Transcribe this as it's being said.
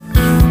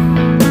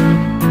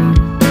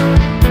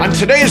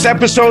today's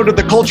episode of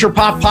the Culture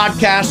Pop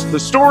Podcast, the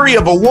story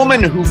of a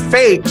woman who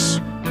fakes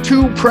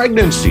 2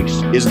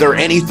 pregnancies. Is there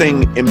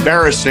anything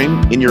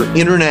embarrassing in your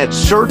internet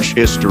search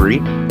history?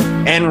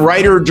 And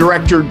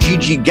writer-director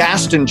Gigi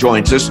Gaston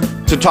joins us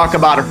to talk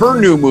about her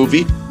new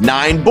movie,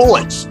 9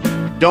 Bullets.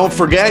 Don't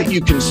forget,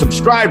 you can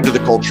subscribe to the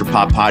Culture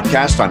Pop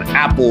Podcast on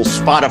Apple,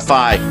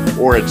 Spotify,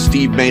 or at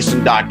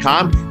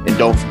stevemason.com. And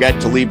don't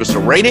forget to leave us a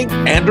rating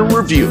and a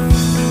review.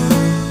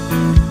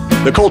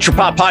 The Culture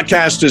Pop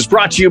Podcast is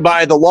brought to you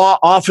by the law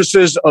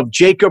offices of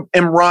Jacob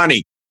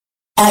Emrani.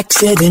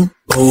 Accident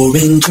or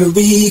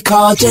injury,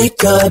 call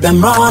Jacob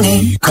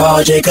Emrani.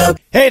 Call Jacob.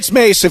 Hey, it's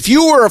Mace. If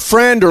you or a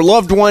friend or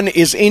loved one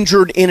is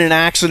injured in an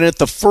accident,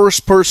 the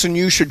first person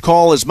you should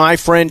call is my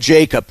friend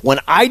Jacob. When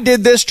I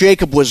did this,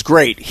 Jacob was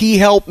great. He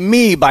helped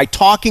me by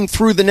talking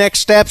through the next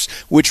steps,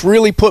 which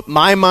really put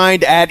my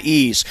mind at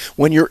ease.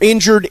 When you're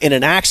injured in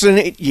an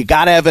accident, you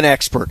got to have an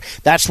expert.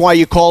 That's why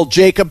you call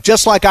Jacob,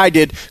 just like I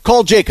did.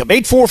 Call Jacob,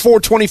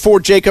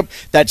 844-24-JACOB.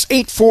 That's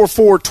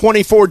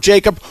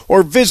 844-24-JACOB,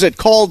 or visit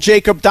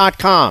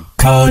calljacob.com.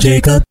 Call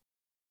Jacob.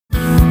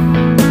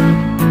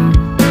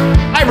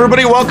 Hi,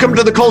 everybody. Welcome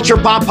to the Culture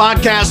Pop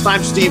Podcast.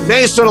 I'm Steve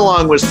Mason,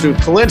 along with Sue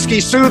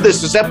Kalinsky. Sue,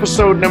 this is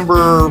episode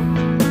number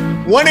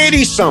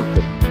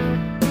 180-something.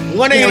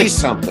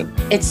 180-something.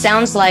 It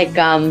sounds like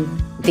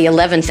the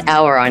 11th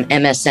hour on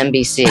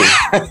MSNBC.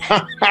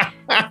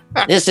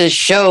 This is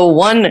show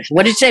one.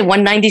 What did you say?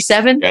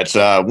 197? That's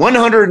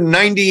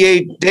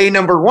 198, day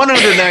number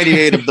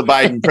 198 of the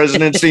Biden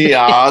presidency.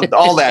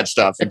 All that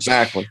stuff.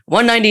 Exactly.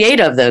 198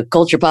 of the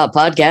Culture Pop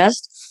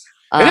Podcast.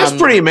 It is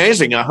pretty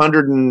amazing.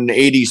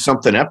 180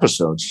 something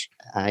episodes.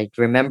 I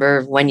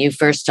remember when you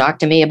first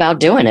talked to me about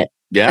doing it.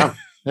 Yeah.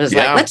 It was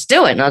like, let's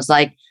do it. And I was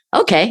like,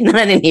 okay. And then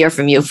I didn't hear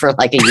from you for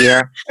like a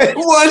year. It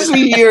was a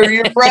year.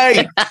 You're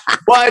right.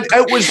 But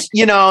it was,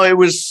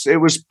 it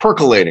was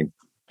percolating.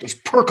 It was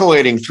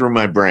percolating through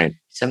my brain.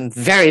 Some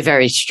very,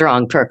 very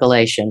strong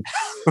percolation.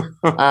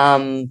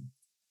 All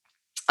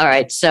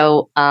right.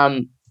 So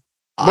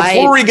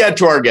before we get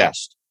to our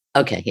guest.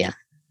 Okay. Yeah.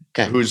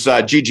 Okay. Who's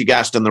Gigi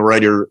Gaston, the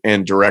writer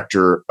and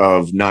director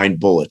of 9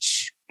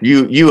 Bullets.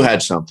 You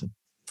had something.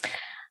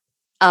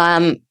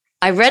 I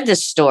read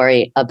this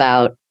story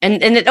about,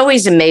 and it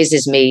always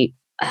amazes me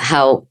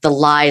how the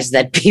lies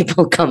that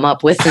people come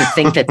up with and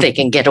think that they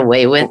can get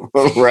away with.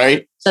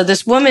 Right. So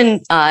this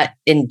woman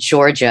in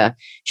Georgia,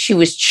 she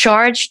was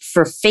charged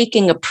for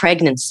faking a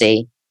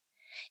pregnancy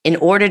in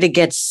order to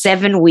get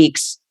 7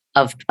 weeks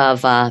of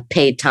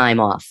paid time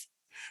off.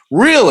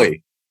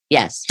 Really?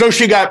 Yes. So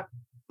she got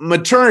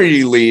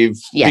maternity leave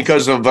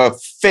because of a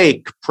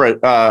fake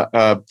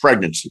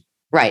pregnancy.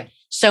 Right.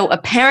 So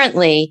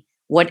apparently,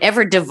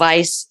 whatever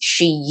device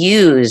she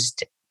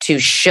used to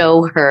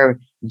show her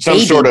some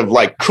baby, sort of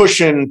like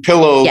cushion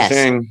pillow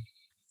thing.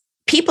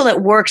 People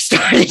at work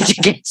started to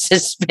get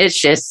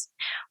suspicious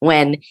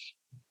when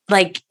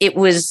like it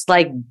was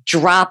like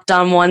dropped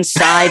on one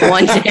side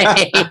one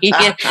day.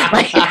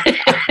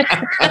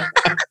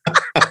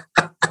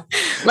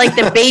 Like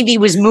the baby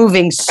was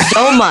moving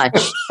so much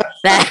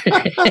that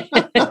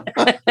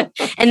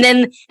and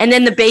then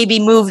the baby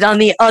moved on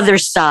the other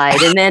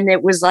side, and then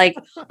it was like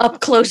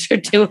up closer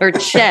to her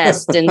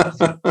chest. And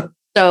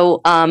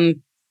so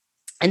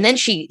and then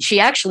she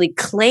actually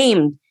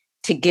claimed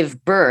to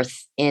give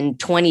birth in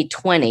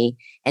 2020,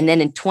 and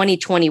then in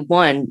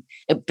 2021,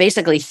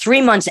 basically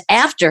 3 months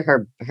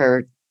after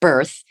her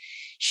birth,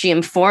 she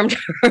informed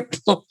her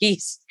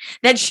employees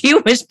that she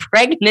was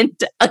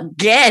pregnant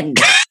again.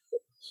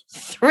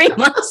 3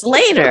 months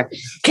later.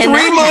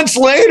 3 months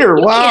later.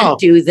 You wow. Can't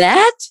do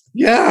that.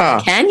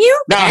 Yeah. Can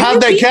you? Now,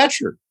 how'd they catch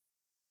her?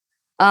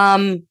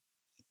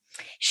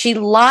 She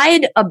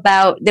lied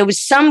about, there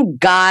was some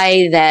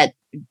guy that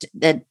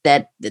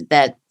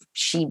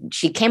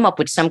she came up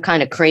with some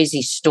kind of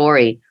crazy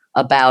story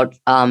about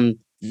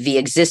the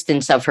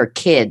existence of her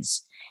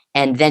kids.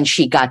 And then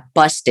she got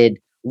busted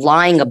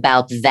lying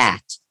about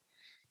that.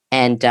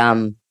 And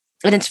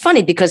it's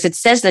funny because it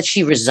says that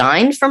she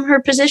resigned from her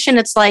position.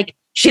 It's like,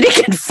 she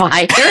didn't get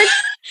fired.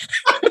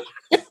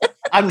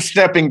 I'm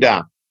stepping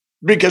down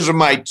because of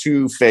my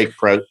 2 fake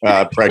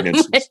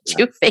pregnancies.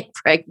 2 fake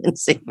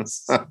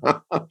pregnancies.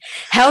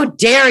 How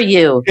dare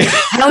you?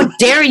 How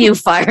dare you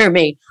fire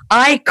me?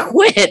 I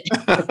quit.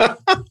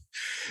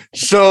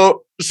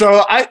 So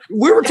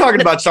we were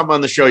talking about something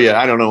on the show.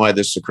 I don't know why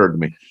this occurred to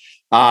me.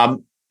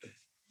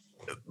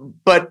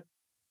 But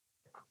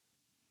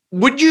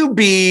would you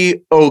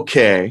be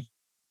okay?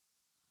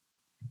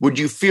 Would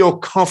you feel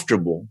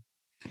comfortable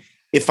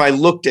if I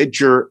looked at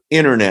your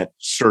internet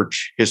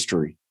search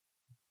history?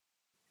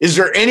 Is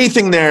there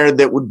anything there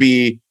that would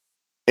be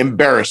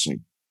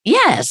embarrassing?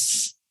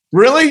 Yes.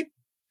 Really?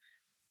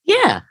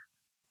 Yeah.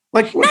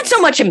 Like not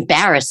so much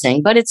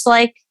embarrassing, but it's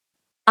like,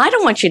 I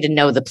don't want you to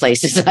know the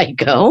places I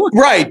go.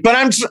 Right. But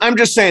I'm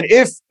just saying,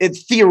 if it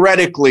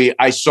theoretically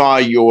I saw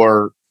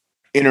your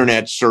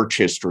internet search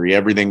history,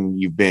 everything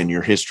you've been,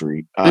 your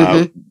history,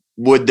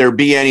 would there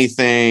be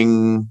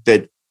anything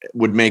that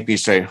would make me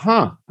say,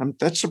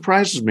 that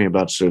surprises me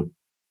about Sue?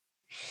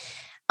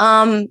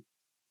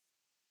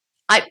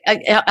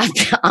 I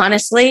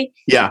honestly,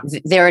 Yeah.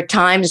 there are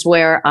times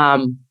where,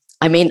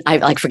 I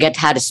like forget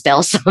how to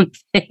spell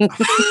something,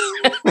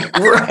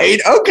 Right.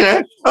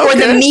 Okay. or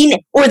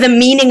the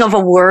meaning of a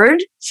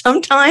word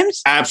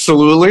sometimes.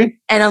 Absolutely.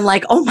 And I'm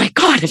like, oh my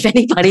God, if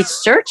anybody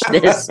searched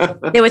this,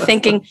 they were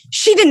thinking,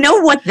 she didn't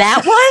know what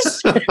that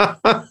was?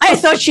 I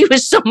thought she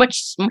was so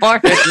much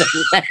smarter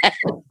than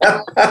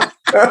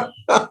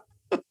that.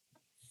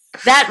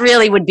 That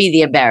really would be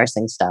the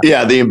embarrassing stuff.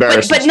 Yeah, the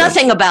embarrassing But stuff.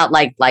 nothing about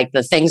like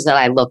the things that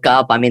I look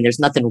up. I mean, there's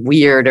nothing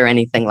weird or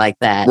anything like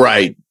that.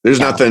 Right. There's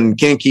No. nothing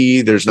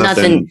kinky. There's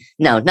nothing.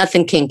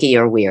 Nothing kinky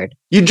or weird.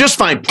 You just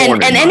find porn.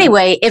 And in mine.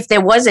 anyway, if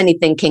there was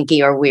anything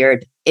kinky or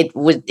weird, it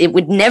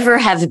would never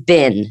have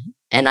been,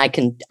 and I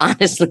can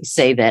honestly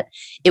say that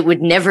it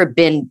would never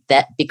been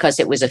that because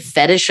it was a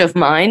fetish of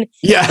mine.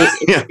 Yeah.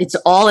 Yeah. It's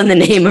all in the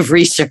name of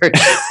research.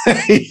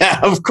 Yeah.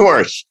 Of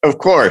course. Of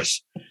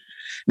course.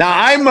 Now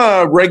I'm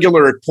a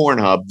regular at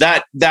Pornhub.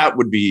 That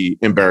would be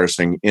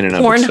embarrassing in and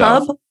of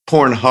itself.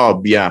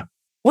 Pornhub. Yeah.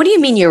 What do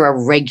you mean you're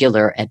a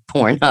regular at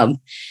Pornhub?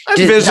 I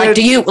visit.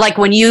 Do you like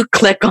when you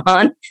click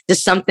on,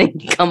 does something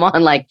come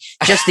on like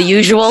just the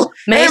usual?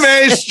 Hey,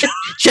 Mace.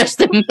 just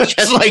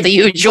like, the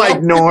usual.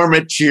 Like Norm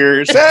at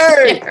Cheers.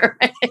 Hey.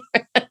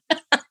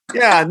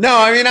 Yeah. No,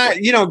 I mean, guys.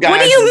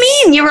 What do you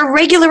mean? You're a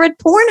regular at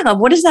Pornhub.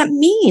 What does that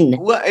mean?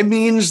 Well, it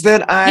means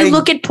that You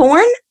look at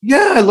porn?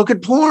 Yeah, I look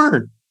at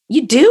porn.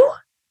 You do?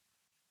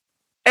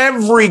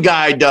 Every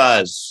guy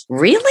does.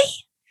 Really?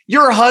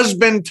 Your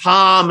husband,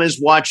 Tom,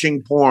 is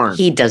watching porn.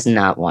 He does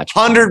not watch.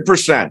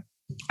 100%.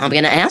 I'm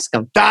going to ask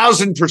him.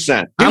 1,000%.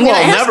 He I'm will gonna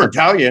ask never him.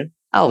 tell you.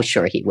 Oh,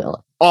 sure, he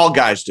will. All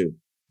guys do.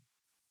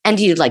 And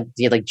do you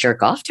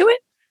jerk off to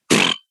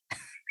it?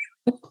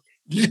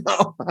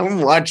 No,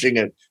 I'm watching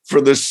it for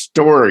the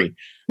story.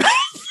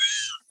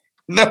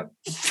 No,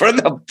 for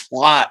the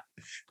plot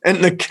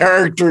and the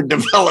character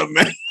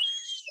development.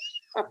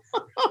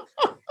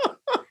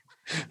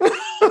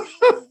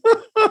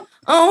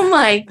 Oh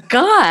my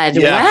God!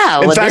 Yeah.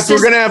 Wow! In Well, fact,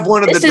 we're going to have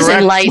one of the this is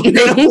directors.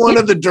 enlightening. One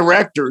of the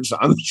directors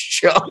on the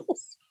show.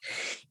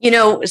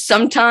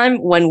 Sometime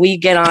when we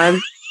get on,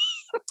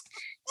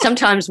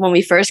 sometimes when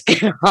we first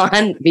get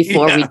on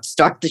before we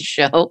start the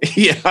show,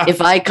 Yeah, if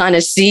I kind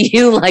of see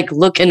you like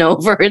looking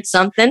over at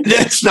something,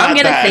 that's not I'm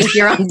gonna that. think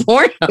you're on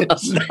Pornhub.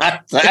 It's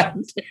not that.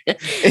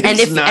 And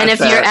if not you're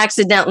that.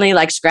 accidentally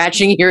like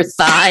scratching your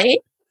thigh,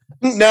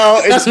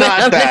 No, it's I'm not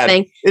gonna that.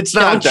 think, It's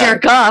not don't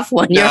that. jerk off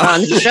when you're No.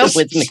 on the show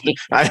with me.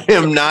 I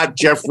am not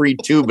Jeffrey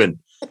Toobin.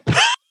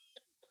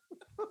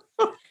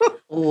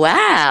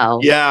 Wow.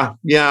 Yeah,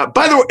 yeah.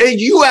 By the way,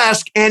 you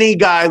ask any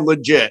guy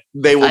legit,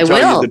 they will I tell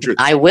will. you the truth.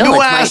 I will. You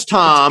It's ask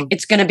Tom,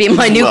 It's going to be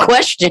my new Well.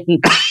 question.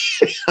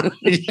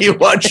 you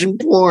watching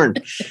porn?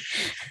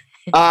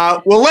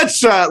 Well, let's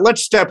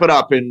step it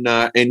up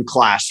in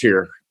class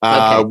here.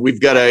 Okay.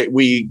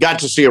 We got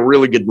to see a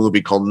really good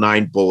movie called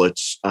Nine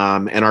Bullets,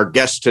 and our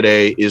guest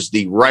today is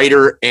the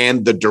writer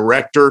and the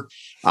director.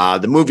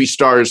 The movie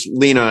stars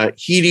Lena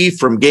Headey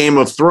from Game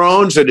of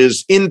Thrones. It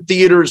is in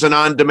theaters and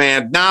on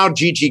demand now.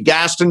 Gigi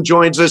Gaston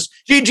joins us.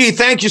 Gigi,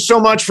 thank you so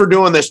much for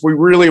doing this. We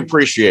really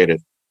appreciate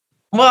it.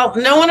 Well,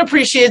 no one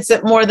appreciates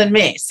it more than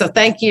me. So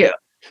thank you.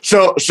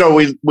 So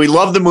we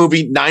love the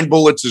movie. Nine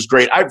Bullets is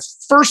great.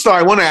 First, though,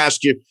 I want to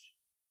ask you,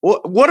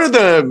 what are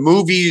the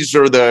movies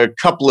or the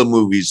couple of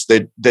movies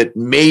that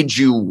made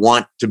you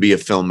want to be a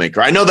filmmaker?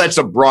 I know that's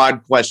a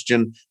broad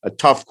question, a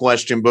tough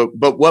question,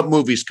 but what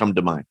movies come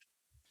to mind?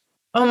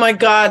 Oh my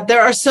God, there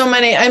are so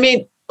many. I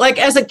mean, like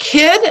as a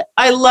kid,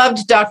 I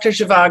loved Dr.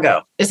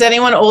 Zhivago. Is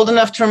anyone old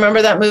enough to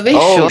remember that movie?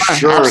 Oh, Sure,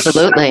 sure.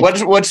 absolutely.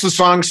 What's the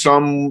song?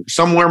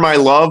 Somewhere My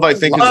Love, I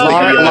think. Is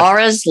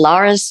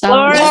Laura's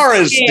song?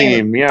 Laura's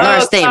theme. Yeah.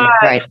 Laura's theme, God.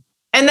 right.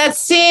 And that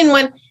scene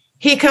when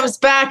he comes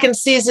back and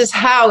sees his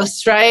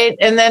house, right?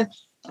 And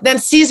then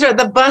sees her at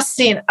the bus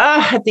scene.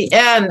 At the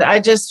end, I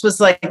just was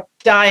like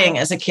dying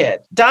as a kid,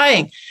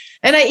 dying.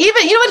 And I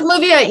even, what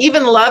movie I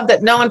even loved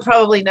that no one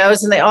probably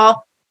knows, and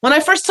when I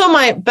first told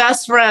my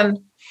best friend,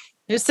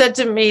 who said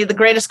to me the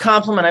greatest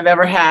compliment I've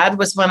ever had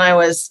was when I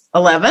was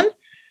 11.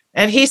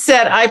 And he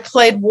said, I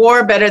played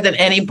war better than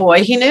any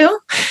boy he knew.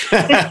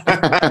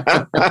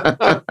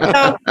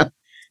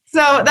 So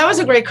that was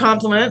a great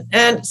compliment.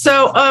 And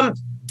so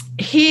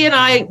he and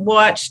I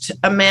watched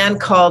A Man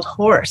Called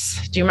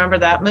Horse. Do you remember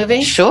that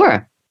movie?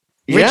 Sure.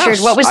 Yes,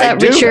 Richard, what was I that?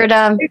 do.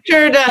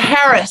 Richard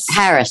Harris.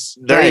 Harris.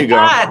 There you go.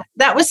 God,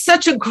 that was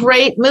such a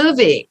great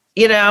movie,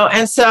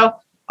 and so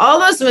all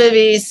those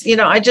movies,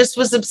 I just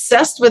was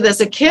obsessed with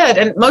as a kid.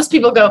 And most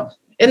people go,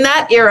 in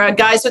that era,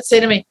 guys would say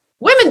to me,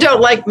 women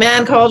don't like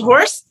Man Called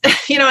Horse.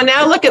 And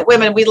now look at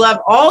women. We love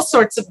all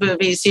sorts of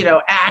movies,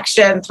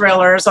 action,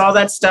 thrillers, all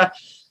that stuff.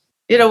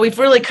 We've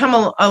really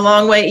come a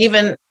long way,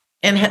 even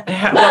in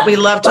what we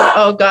love to.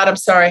 Oh, God, I'm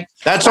sorry.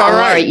 That's all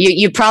right.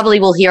 You probably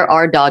will hear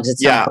our dogs at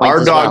some point.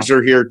 Our dogs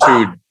are here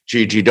too,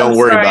 Gigi. Don't I'm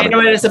worry sorry. about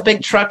it. There's a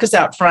big truck is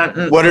out front.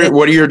 And What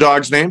are your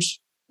dogs' names?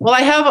 Well,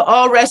 I have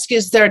all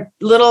rescues. They're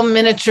little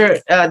miniature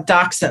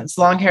dachshunds,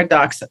 long-haired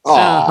dachshunds.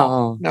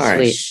 Oh, Sweet.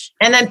 nice.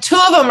 And then two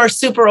of them are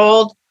super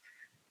old.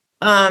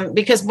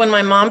 because when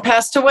my mom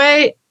passed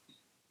away,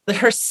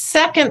 her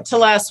second to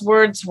last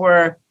words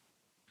were,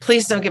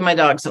 "Please don't give my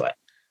dogs away."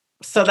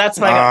 So that's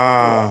why.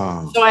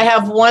 So I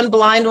have one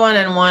blind one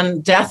and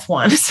one deaf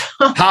one. So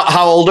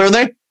How old are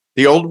they?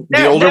 The older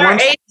they're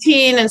ones?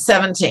 18 and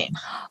 17.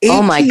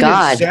 Oh my 18 and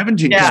God.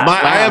 17. Yeah.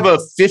 I have a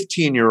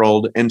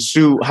 15-year-old, and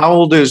Sue, how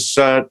old is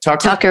Tucker?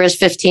 Tucker is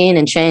 15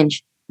 and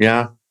change.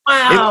 Yeah.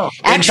 Wow.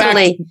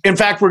 In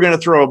fact, we're going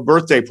to throw a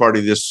birthday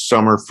party this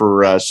summer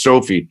for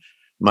Sophie,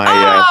 my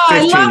I love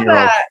 15-year-old.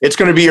 that. It's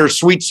going to be her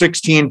Sweet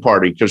 16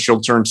 party because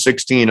she'll turn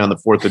 16 on the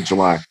 4th of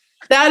July.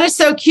 That is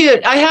so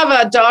cute. I have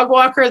a dog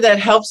walker that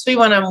helps me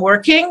when I'm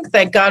working.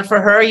 Thank God for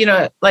her. You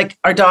know, like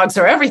our dogs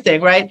are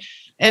everything, right?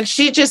 And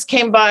she just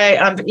came by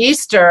on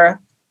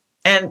Easter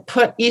and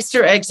put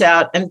Easter eggs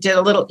out and did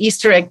a little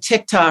Easter egg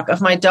TikTok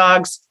of my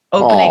dogs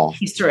opening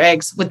Easter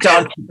eggs with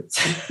dog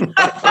treats.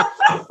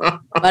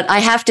 But I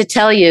have to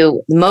tell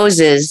you,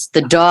 Moses,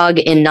 the dog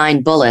in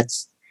 9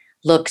 Bullets,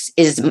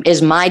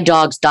 is my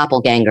dog's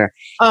doppelganger.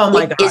 Oh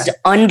my God. It's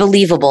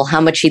unbelievable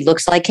how much he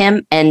looks like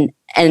him. And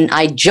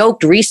I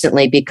joked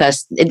recently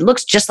because it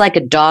looks just like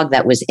a dog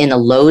that was in a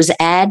Lowe's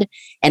ad.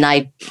 And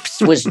I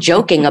was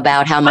joking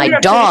about how my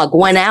dog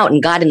went out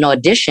and got an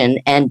audition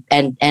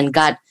and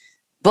got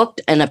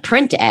booked in a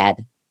print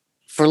ad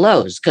for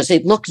Lowe's because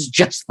it looks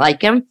just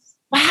like him.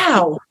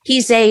 Wow.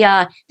 He's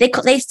a,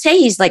 they say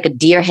he's like a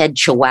deer head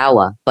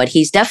Chihuahua, but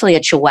he's definitely a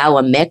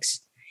Chihuahua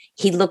mix.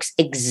 He looks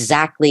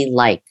exactly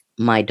like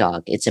my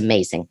dog. It's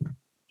amazing.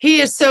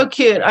 He is so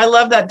cute. I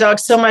love that dog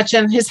so much.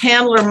 And his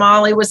handler,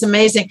 Molly, was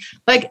amazing.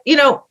 Like, you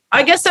know,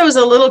 I guess I was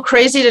a little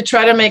crazy to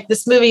try to make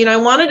this movie. You know, I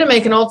wanted to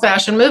make an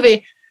old-fashioned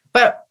movie,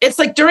 but it's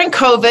like during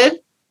COVID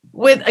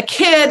with a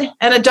kid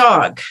and a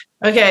dog.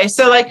 Okay.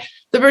 So like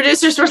the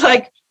producers were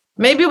like,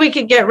 maybe we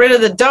could get rid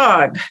of the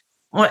dog.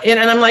 And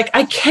I'm like,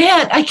 I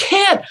can't.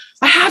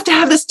 I have to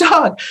have this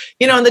dog.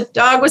 You know, and the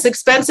dog was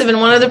expensive. And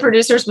one of the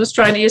producers was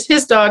trying to use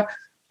his dog,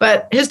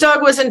 but his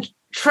dog wasn't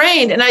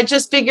trained. And I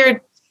just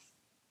figured,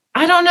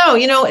 I don't know,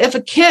 you know, if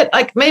a kid,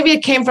 like maybe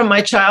it came from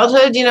my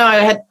childhood, you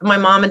know, my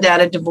mom and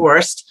dad had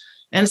divorced.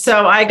 And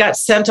so I got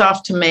sent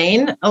off to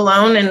Maine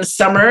alone in the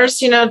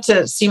summers, you know,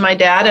 to see my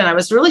dad. And I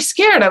was really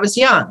scared. I was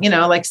young, you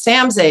know, like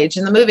Sam's age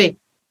in the movie.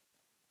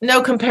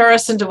 No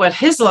comparison to what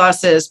his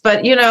loss is.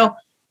 But, you know,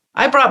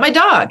 I brought my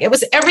dog. It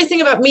was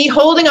everything about me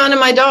holding on to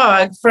my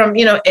dog from,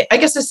 you know, I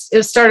guess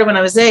it started when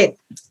I was 8.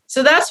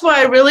 So that's why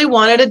I really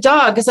wanted a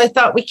dog, because I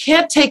thought we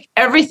can't take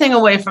everything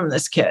away from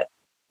this kid.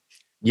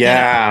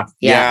 Yeah,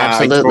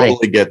 absolutely. I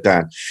totally get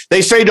that.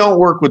 They say don't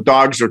work with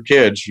dogs or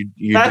kids.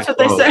 You That's what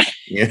they say.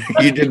 Yeah,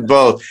 you did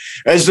both.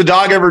 Does the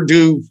dog ever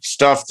do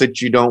stuff that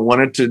you don't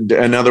want it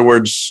to? In other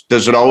words,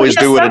 does it always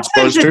do what it's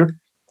supposed to?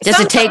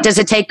 Does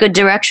it take good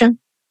direction?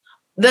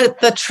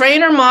 The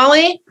trainer,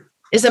 Molly,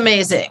 is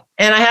amazing.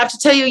 And I have to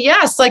tell you,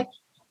 yes, like,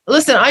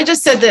 listen, I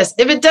just said this.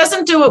 If it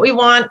doesn't do what we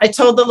want, I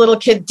told the little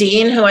kid,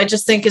 Dean, who I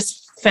just think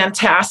is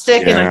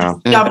fantastic. And I'm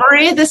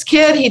discovery, this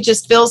kid, he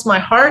just fills my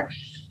heart.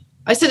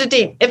 I said to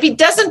Dean, if he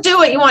doesn't do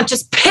what you want,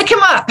 just pick him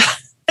up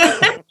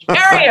and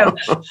carry him.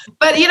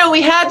 But, you know,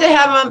 we had to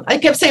have him. I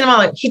kept saying to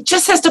Molly, he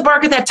just has to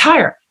bark at that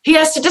tire. He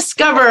has to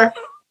discover,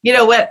 you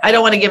know what? I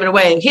don't want to give it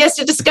away. He has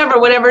to discover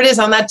whatever it is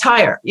on that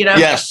tire, you know?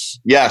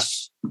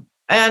 Yes.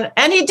 And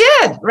he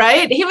did,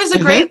 right? He was a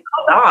great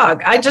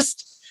dog.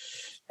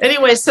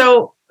 Anyway,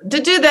 so to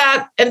do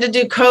that and to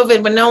do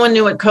COVID when no one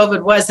knew what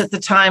COVID was at the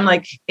time,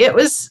 like it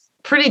was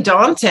pretty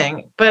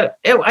daunting, but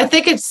I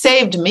think it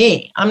saved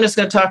me. I'm just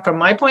going to talk from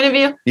my point of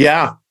view.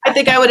 Yeah. I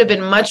think I would have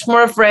been much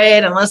more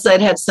afraid unless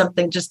I'd had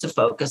something just to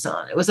focus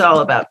on. It was all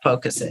about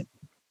focusing.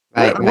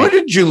 Right. What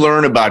did you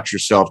learn about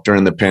yourself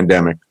during the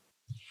pandemic?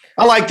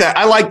 I like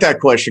that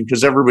question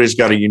because everybody's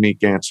got a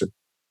unique answer.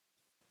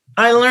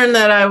 I learned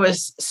that I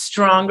was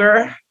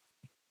stronger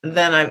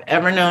than I've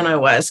ever known I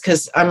was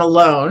because I'm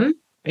alone.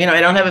 You know, I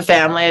don't have a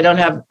family. I don't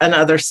have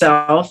another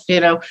self, you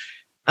know,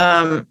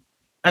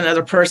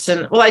 another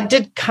person. Well, I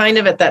did kind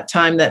of at that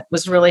time that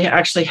was really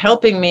actually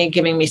helping me,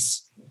 giving me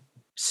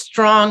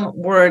strong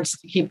words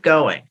to keep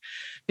going.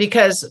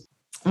 Because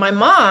my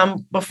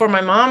mom, before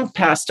my mom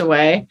passed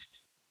away,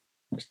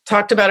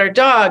 talked about her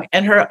dog,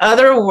 and her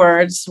other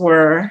words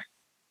were,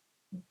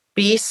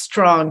 be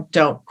strong,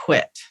 don't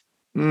quit.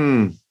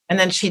 And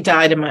then she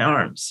died in my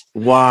arms.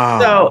 Wow.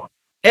 So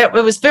it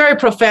was very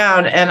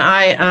profound. And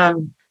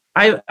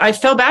I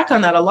fell back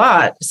on that a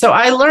lot. So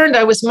I learned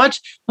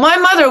my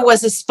mother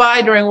was a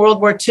spy during World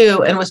War II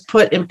and was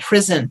put in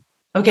prison.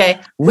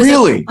 Okay.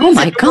 Really? Oh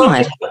my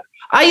God.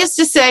 I used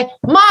to say,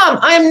 Mom,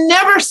 I'm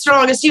never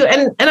strong as you.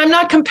 And I'm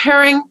not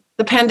comparing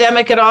the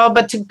pandemic at all,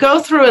 but to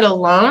go through it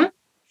alone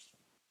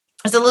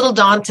is a little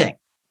daunting.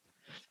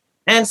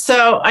 And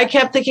so I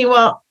kept thinking,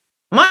 well,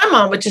 my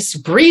mom would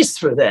just breeze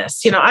through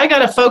this. You know, I got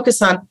to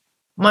focus on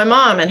my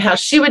mom and how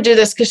she would do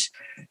this.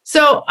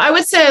 So I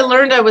would say I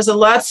learned I was a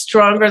lot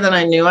stronger than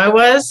I knew I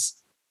was.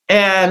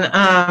 And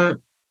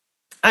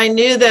I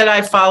knew that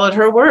I followed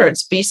her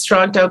words, be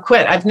strong, don't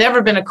quit. I've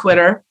never been a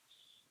quitter.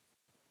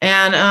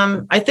 And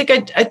I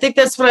think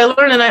that's what I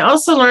learned. And I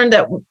also learned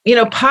that, you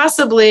know,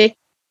 possibly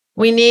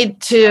we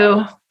need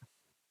to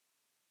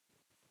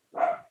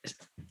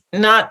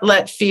not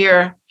let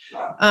fear.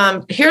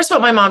 Here's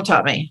what my mom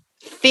taught me.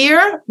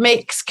 Fear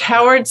makes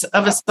cowards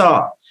of us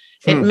all.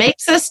 It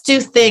makes us do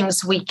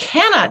things we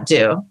cannot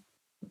do,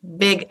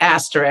 big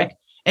asterisk,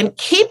 and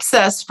keeps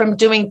us from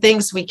doing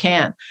things we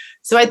can.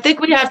 So I think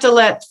we have to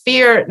let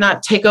fear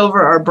not take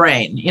over our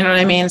brain. You know what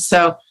I mean?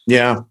 So,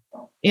 Yeah.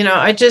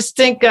 I just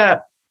think, and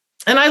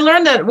I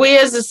learned that we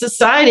as a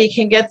society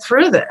can get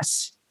through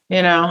this.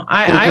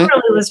 I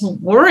really was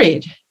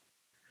worried.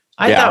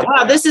 I thought,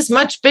 wow, this is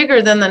much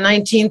bigger than the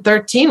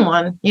 1913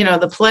 one,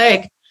 the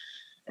plague.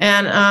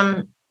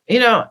 And,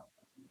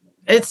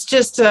 it's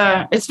just,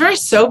 it's very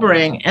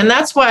sobering. And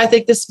that's why I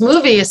think this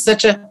movie is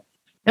such an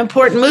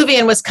important movie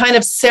and was kind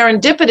of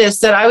serendipitous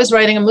that I was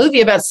writing a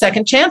movie about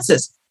second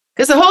chances.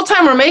 Because the whole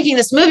time we're making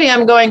this movie,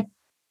 I'm going,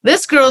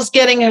 this girl's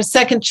getting her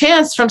second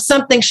chance from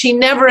something she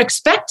never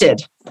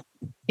expected,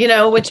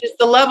 which is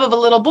the love of a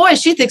little boy.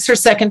 She thinks her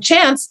second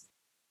chance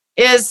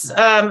is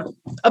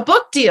a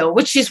book deal,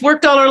 which she's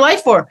worked all her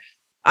life for.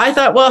 I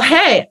thought, well,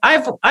 hey,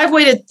 I've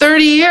waited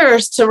 30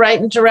 years to write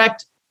and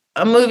direct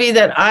a movie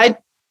that I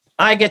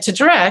get to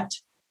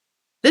direct.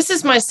 This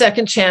is my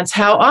second chance.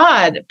 How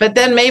odd. But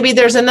then maybe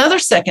there's another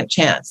second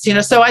chance,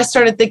 So I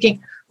started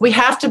thinking we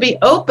have to be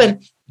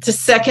open to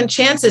second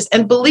chances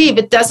and believe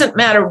it doesn't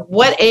matter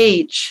what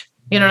age,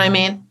 you know what I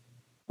mean?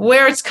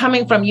 Where it's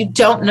coming from, you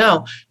don't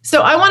know.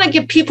 So I want to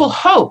give people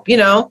hope,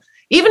 even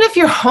if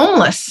you're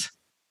homeless,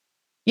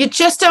 you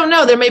just don't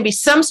know. There may be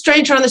some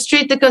stranger on the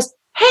street that goes,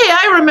 hey,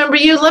 I remember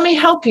you. Let me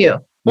help you.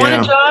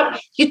 Want a job?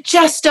 You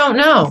just don't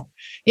know.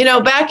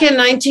 Back in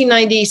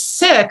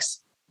 1996,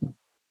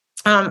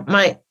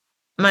 my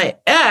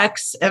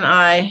ex and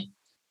I,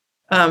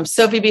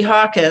 Sophie B.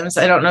 Hawkins,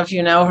 I don't know if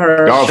you know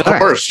her. Oh, of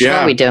course. Yeah.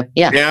 Sure we do.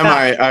 Yeah. Damn,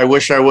 I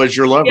wish I was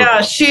your lover.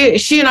 Yeah.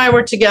 She and I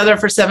were together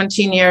for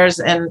 17 years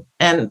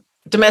and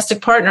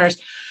domestic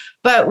partners,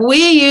 but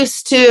we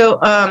used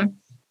to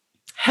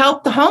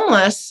help the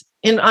homeless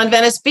on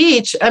Venice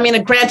Beach. I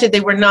mean, granted,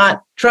 they were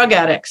not drug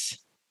addicts.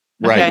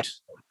 Okay?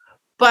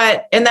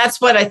 Right. And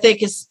that's what I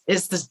think is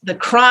the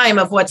crime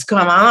of what's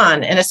going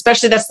on. And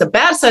especially that's the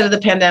bad side of the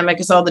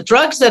pandemic is all the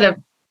drugs that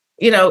have,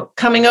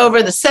 coming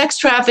over, the sex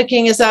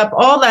trafficking is up,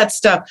 all that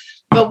stuff.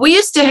 But we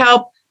used to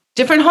help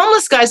different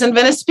homeless guys in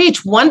Venice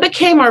Beach. One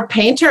became our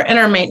painter and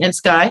our maintenance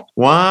guy.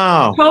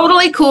 Wow.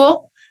 Totally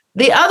cool.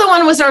 The other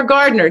one was our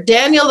gardener,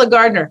 Daniel the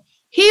gardener.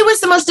 He was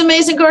the most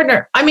amazing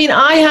gardener. I mean,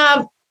 I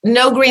have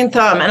no green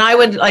thumb and I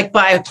would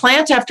buy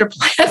plant after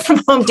plant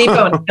from Home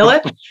Depot and kill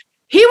it.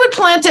 He would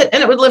plant it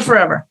and it would live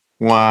forever.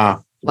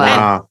 Wow.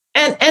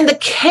 And the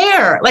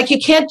care, you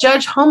can't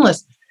judge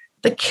homeless.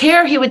 The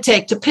care he would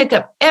take to pick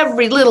up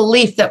every little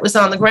leaf that was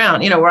on the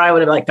ground, where I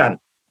would have gone.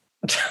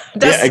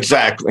 Yeah,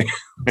 exactly.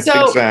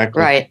 So,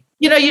 exactly. Right.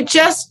 You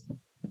just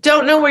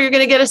don't know where you're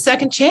going to get a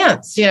second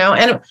chance,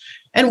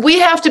 and we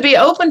have to be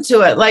open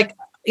to it.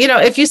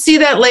 If you see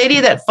that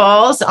lady that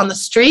falls on the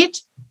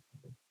street,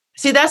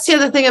 see, that's the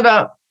other thing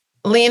about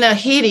Lena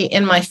Headey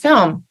in my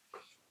film.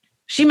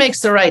 She makes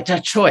the right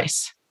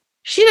choice.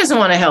 She doesn't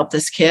want to help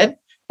this kid.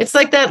 It's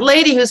like that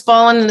lady who's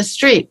fallen in the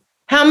street.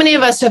 How many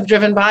of us have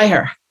driven by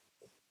her?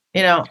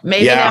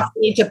 Maybe now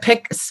we need to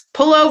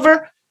pull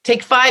over,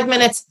 take 5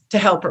 minutes to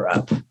help her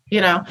up,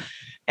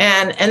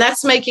 and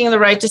that's making the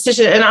right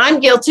decision. And I'm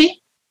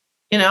guilty.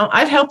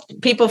 I've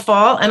helped people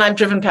fall and I've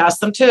driven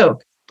past them too,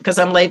 because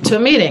I'm late to a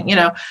meeting,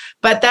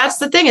 but that's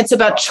the thing. It's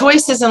about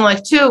choices in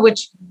life too,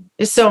 which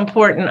is so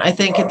important, I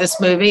think, in this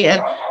movie.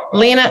 And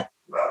Lena,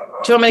 do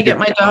you want me to get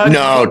my dog?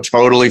 No,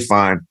 totally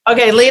fine.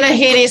 Okay, Lena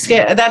Headey's,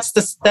 that's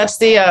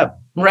the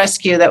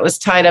rescue that was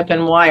tied up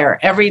in wire.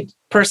 Every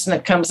person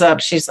that comes up,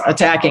 she's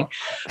attacking,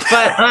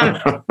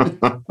 but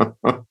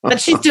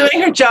she's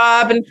doing her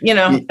job, and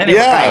anyway.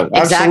 Yeah, right,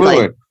 exactly.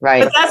 Absolutely.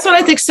 Right. But that's what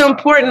I think is so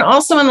important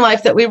also in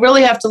life that we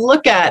really have to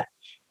look at,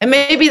 and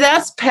maybe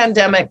that's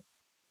pandemic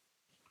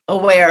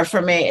aware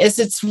for me, is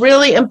it's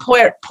really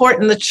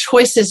important the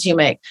choices you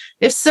make.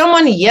 If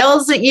someone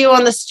yells at you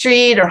on the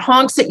street or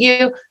honks at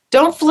you,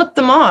 don't flip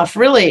them off.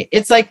 Really,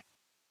 it's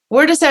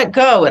where does that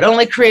go? It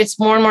only creates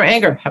more and more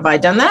anger. Have I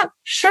done that?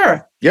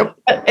 Sure. Yep.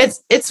 But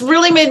it's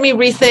really made me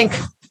rethink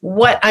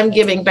what I'm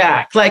giving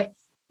back.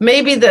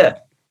 Maybe the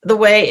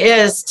way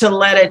is to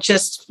let it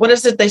just, what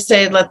is it they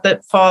say? Let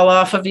that fall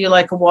off of you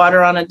like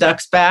water on a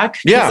duck's back.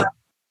 Yeah.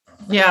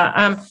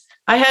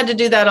 I had to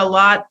do that a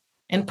lot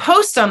in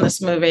post on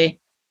this movie.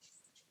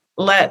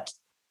 Let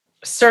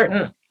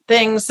certain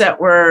things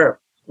that were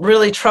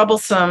really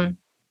troublesome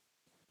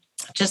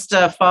just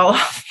fall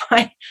off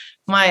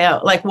my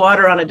like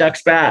water on a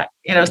duck's back.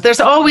 There's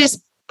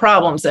always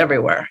problems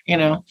everywhere,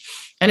 and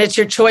it's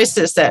your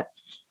choices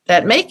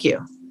that make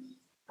you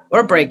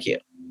or break you.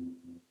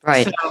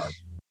 Right. So,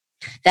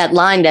 that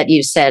line that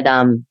you said,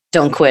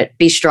 don't quit,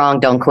 be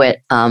strong, don't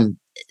quit.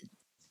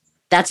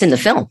 That's in the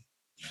film.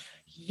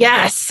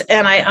 yes.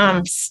 And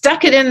I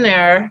stuck it in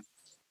there.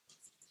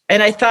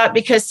 And I thought,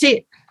 because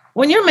see,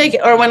 when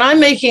I'm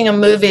making a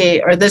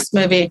movie or this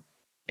movie,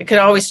 It could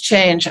always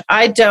change.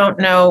 I don't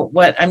know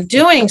what I'm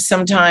doing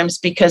sometimes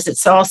because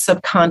it's all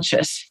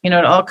subconscious. It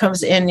all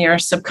comes in your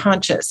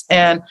subconscious.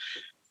 And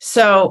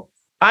so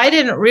I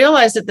didn't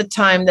realize at the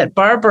time that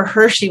Barbara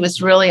Hershey was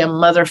really a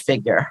mother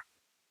figure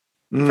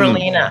for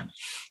Lena.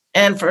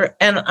 And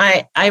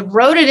I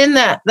wrote it in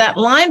that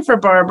line for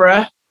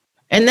Barbara.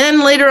 And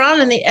then later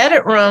on in the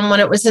edit room, when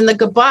it was in the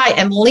goodbye,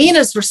 and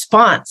Lena's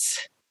response,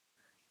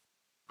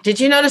 did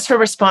you notice her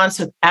response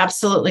with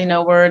absolutely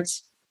no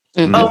words?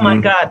 Mm-hmm. Oh my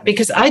God,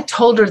 because I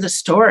told her the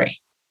story.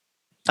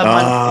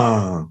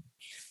 And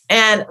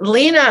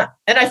Lena,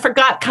 and I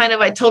forgot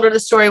I told her the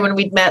story when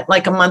we'd met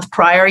like a month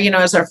prior,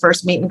 as our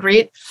first meet and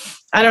greet.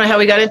 I don't know how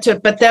we got into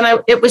it, but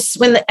then it was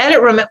when the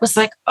edit room, it was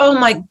like, oh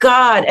my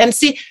God. And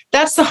see,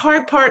 that's the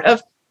hard part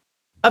of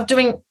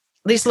doing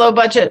these low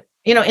budget,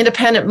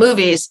 independent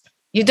movies.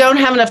 You don't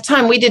have enough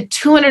time. We did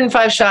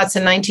 205 shots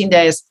in 19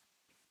 days,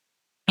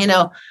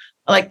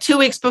 like 2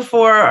 weeks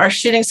before our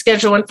shooting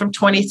schedule went from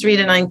 23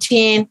 to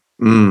 19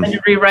 and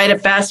to rewrite it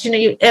fast, and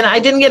I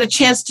didn't get a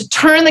chance to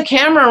turn the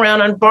camera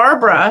around on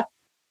Barbara.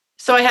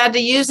 So I had to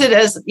use it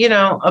as,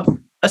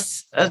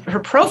 her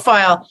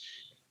profile.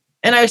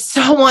 And I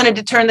so wanted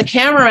to turn the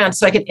camera around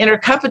so I could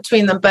intercut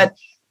between them. But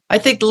I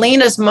think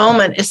Lena's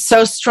moment is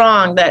so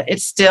strong that it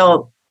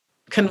still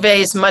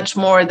conveys much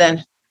more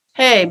than,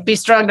 hey, be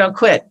strong, don't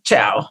quit.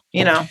 Ciao.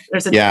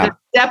 There's a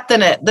depth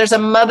in it. There's a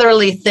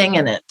motherly thing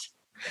in it.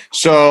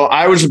 So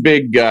I was a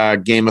big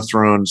Game of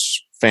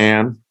Thrones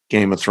fan,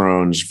 Game of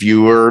Thrones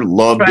viewer,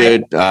 loved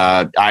it.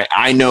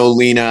 I know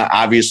Lena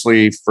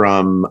obviously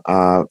from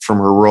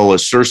her role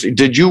as Cersei.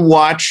 Did you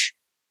watch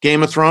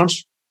Game of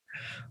Thrones?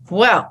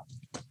 Well,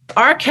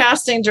 our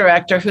casting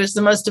director, who's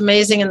the most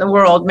amazing in the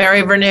world,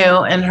 Mary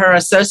Vernew, and her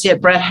associate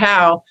Brett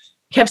Howe,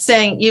 kept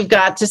saying, "You've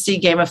got to see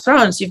Game of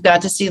Thrones. You've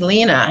got to see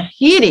Lena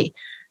Headey."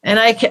 And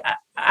I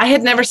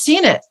had never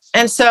seen it,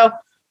 and so.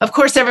 Of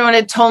course, everyone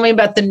had told me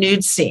about the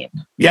nude scene.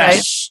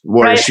 Yes,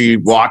 where she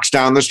walks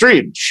down the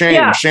street.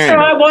 Shame. So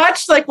I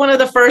watched like one of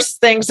the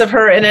first things of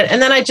her in it. And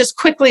then I just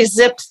quickly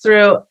zipped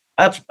through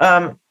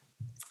one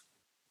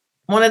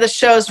of the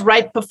shows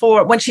right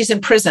before when she's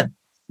in prison.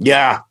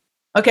 Yeah.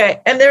 Okay.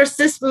 And there's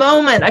this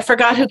moment, I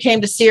forgot who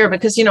came to see her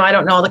because, I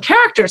don't know all the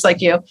characters like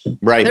you.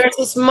 Right. There's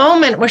this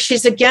moment where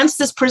she's against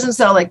this prison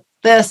cell like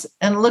this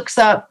and looks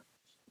up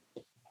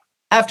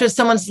after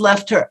someone's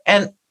left her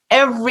and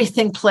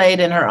everything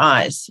played in her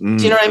eyes. Do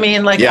you know what I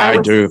mean? Like, yeah,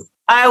 I do.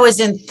 I was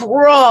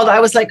enthralled.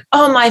 I was like,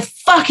 oh my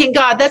fucking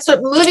God, that's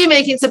what movie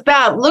making's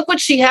about. Look what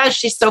she has.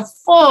 She's so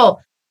full.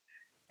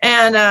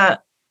 And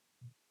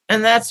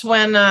that's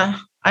when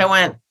I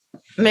went,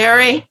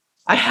 Mary,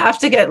 I have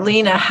to get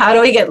Lena. How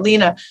do we get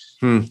Lena?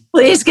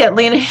 Please get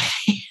Lena.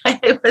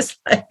 It was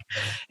like,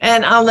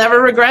 and I'll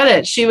never regret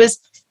it. She was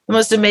the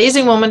most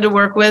amazing woman to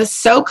work with.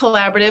 So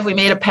collaborative. We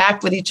made a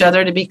pact with each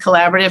other to be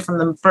collaborative from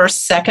the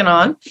first second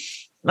on.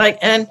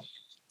 And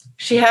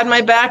she had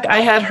my back. I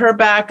had her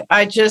back.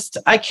 I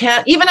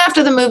can't, even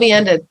after the movie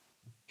ended,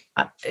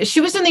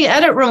 she was in the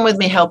edit room with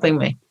me, helping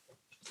me.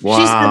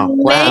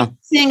 Wow.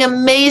 She's an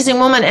amazing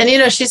woman.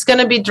 And, she's going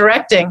to be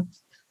directing,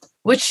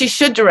 which she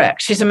should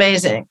direct. She's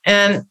amazing.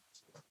 And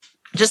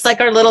just like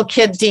our little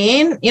kid,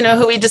 Dean,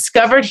 who we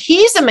discovered,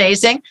 he's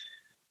amazing.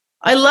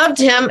 I loved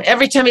him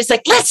every time he's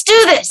like, let's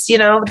do this.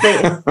 How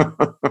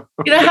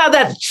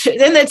that,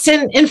 and it's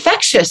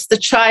infectious, the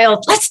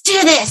child, let's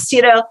do this,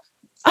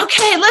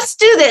 okay, let's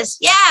do this.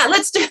 Yeah,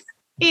 let's do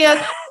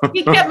it.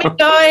 He kept me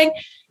going,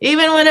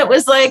 even when it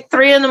was like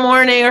 3 a.m.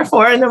 or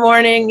 4 a.m,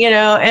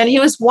 and he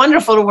was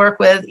wonderful to work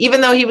with.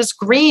 Even though he was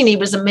green, he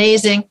was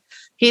amazing.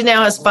 He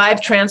now has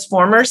 5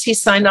 Transformers he's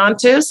signed on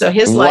to. So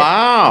his life.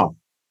 Wow.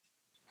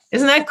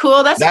 Isn't that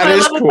cool? That's what I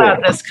love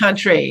about this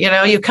country.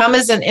 You come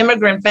as an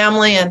immigrant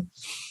family and,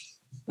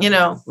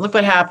 look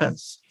what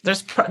happens.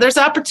 There's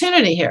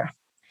opportunity here.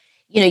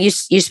 You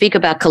speak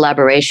about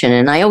collaboration,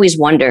 and I always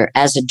wonder,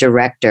 as a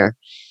director,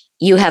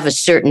 you have a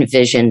certain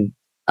vision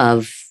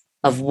of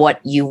what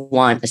you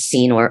want a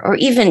scene or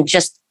even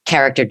just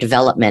character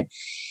development.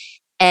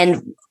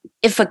 And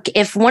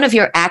if one of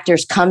your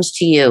actors comes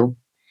to you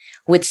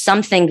with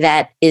something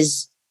that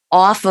is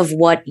off of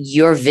what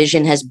your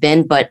vision has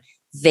been, but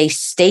they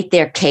state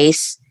their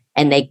case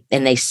and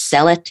they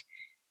sell it,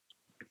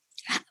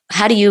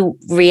 how do you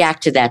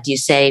react to that? Do you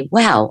say,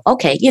 wow,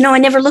 okay, I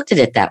never looked at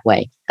it that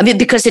way? I mean,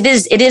 because it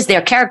is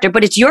their character,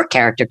 but it's your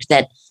character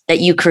that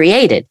you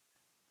created.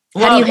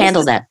 How do you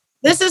handle that?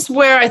 This is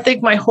where I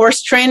think my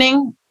horse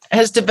training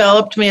has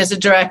developed me as a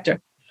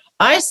director.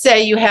 I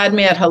say, you had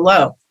me at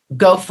hello,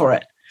 go for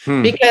it.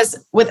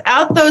 Because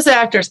without those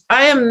actors,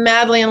 I am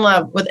madly in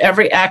love with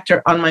every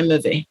actor on my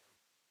movie.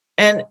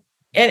 And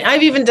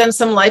I've even done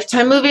some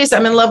Lifetime movies.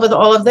 I'm in love with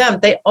all of them.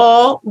 They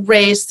all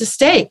raise the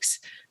stakes.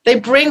 They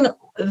bring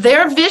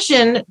their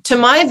vision to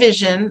my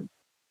vision.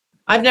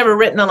 I've never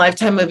written a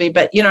Lifetime movie,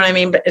 but you know what I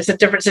mean? But it's a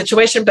different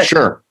situation. But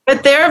sure.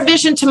 But their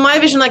vision to my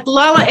vision, like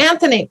Lala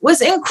Anthony,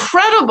 was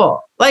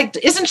incredible. Like,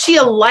 isn't she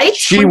a light?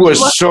 She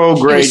was so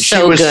great.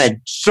 She was good.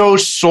 So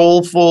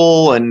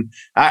soulful. And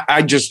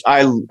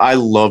I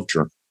loved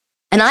her.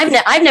 And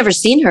I've never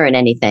seen her in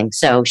anything,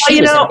 so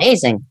she was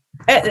amazing.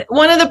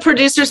 One of the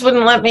producers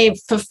wouldn't let me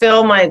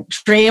fulfill my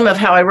dream of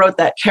how I wrote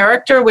that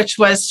character, which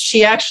was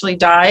she actually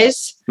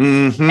dies.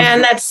 Mm-hmm.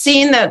 And that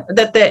scene that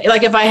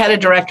like if I had a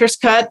director's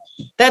cut,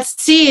 that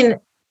scene,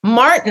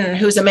 Martin,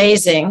 who's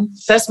amazing,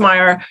 Seth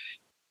Meyer,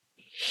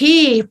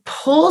 he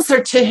pulls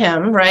her to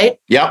him, right?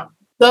 Yep.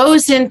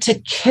 Goes in to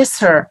kiss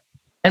her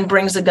and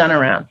brings a gun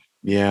around.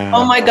 Yeah.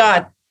 Oh my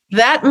God.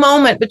 That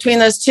moment between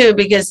those two,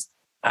 because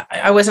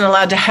I wasn't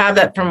allowed to have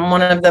that from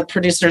one of the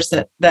producers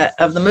that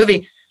of the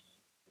movie.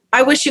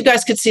 I wish you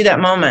guys could see that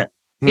moment.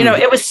 You know,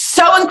 it was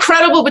so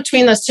incredible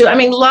between those two. I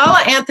mean, Lala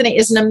Anthony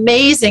is an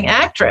amazing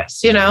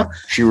actress, you know.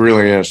 She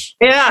really is.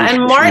 Yeah.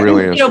 And Martin,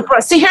 really you know,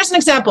 see, here's an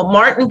example.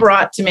 Martin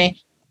brought to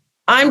me,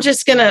 I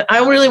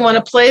really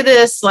want to play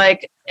this.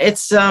 Like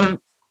it's, I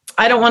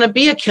don't want to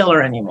be a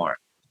killer anymore.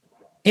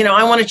 You know,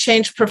 I want to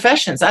change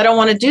professions. I don't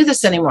want to do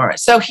this anymore.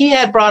 So he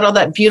had brought all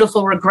that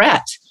beautiful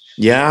regret.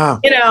 Yeah.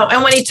 You know,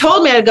 and when he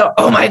told me, I'd go,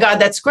 oh my God,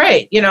 that's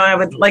great. You know, I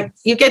would like,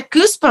 you get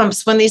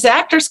goosebumps when these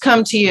actors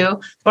come to you.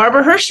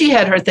 Barbara Hershey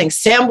had her thing.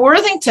 Sam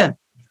Worthington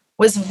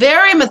was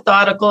very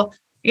methodical,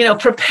 you know,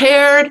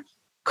 prepared,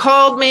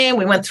 called me.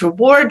 We went through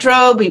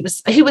wardrobe.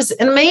 He was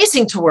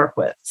amazing to work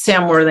with,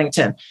 Sam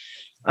Worthington.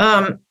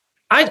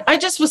 I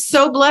just was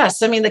so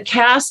blessed. I mean, the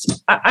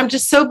cast, I'm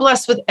just so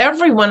blessed with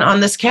everyone on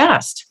this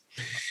cast.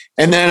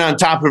 And then on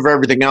top of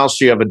everything else,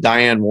 you have a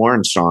Diane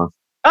Warren song.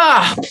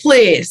 Ah,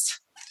 please.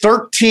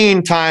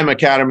 13-time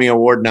Academy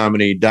Award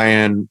nominee,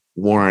 Diane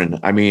Warren.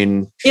 I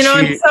mean, you know,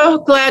 I'm so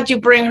glad you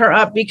bring her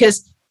up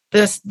because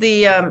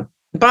the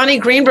Bonnie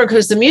Greenberg,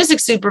 who's the music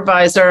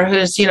supervisor,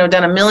 who's, you know,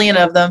 done a million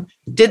of them,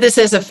 did this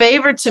as a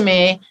favor to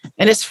me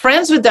and is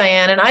friends with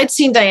Diane. And I'd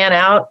seen Diane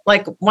out,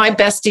 like my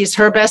bestie's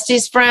her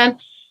bestie's friend.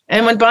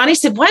 And when Bonnie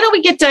said, why don't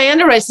we get Diane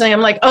to write something?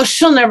 I'm like, oh,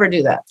 she'll never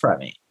do that for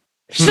me.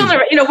 She'll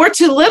never, you know, we're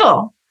too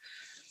little.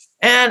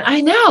 And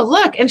I know,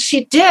 look, and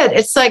she did.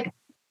 It's like,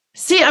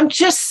 see, I'm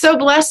just so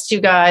blessed, you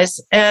guys.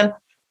 And,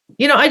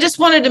 you know, I just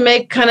wanted to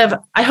make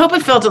I hope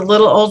it felt a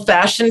little old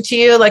fashioned to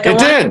you. Like It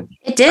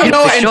did. You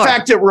know, in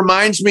fact, it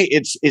reminds me,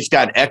 it's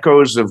got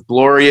echoes of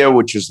Gloria,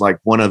 which is like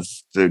one of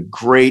the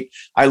great,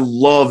 I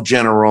love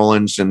Jenna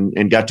Rollins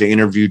and got to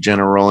interview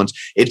Jenna Rollins.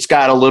 It's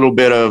got a little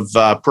bit of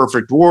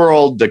Perfect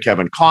World, the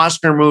Kevin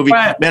Costner movie.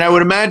 Right. Man, I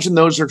would imagine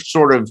those are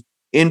sort of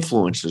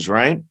influences,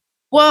 right?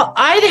 Well,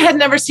 I had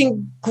never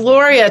seen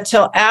Gloria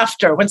till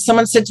after when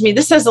someone said to me,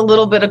 this has a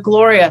little bit of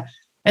Gloria.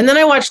 And then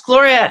I watched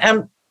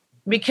Gloria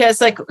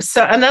because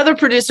another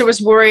producer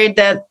was worried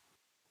that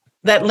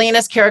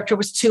Lena's character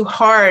was too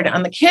hard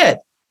on the kid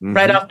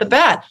right off the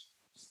bat.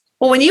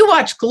 Well, when you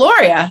watch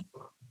Gloria's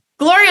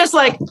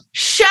like,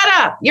 shut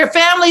up. Your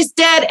family's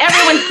dead.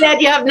 Everyone's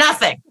dead. You have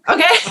nothing.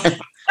 Okay.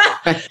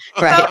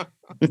 Right.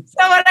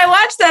 So when I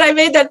watched that, I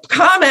made that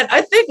comment.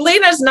 I think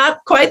Lena's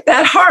not quite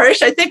that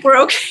harsh. I think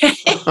we're okay.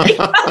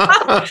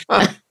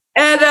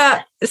 And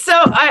so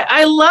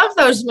I love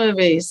those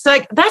movies.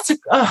 Like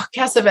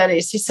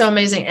Cassavetes. He's so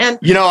amazing. And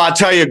you know, I'll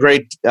tell you a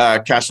great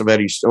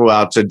Cassavetes.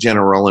 It's a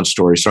Jenna Rollins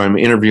story. So I'm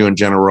interviewing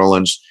Jenna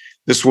Rollins.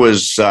 This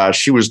was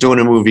she was doing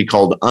a movie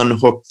called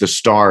Unhook the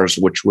Stars,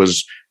 which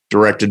was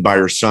directed by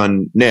her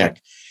son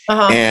Nick.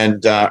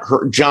 And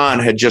John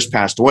had just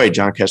passed away.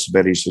 John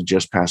Cassavetes had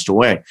just passed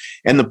away.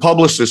 And the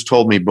publicist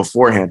told me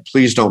beforehand,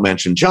 please don't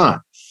mention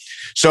John.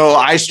 So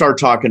I start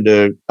talking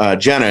to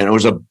Jenna, and it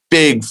was a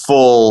big,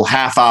 full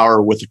half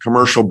hour with a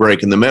commercial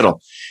break in the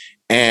middle.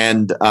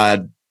 And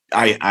I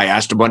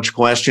asked a bunch of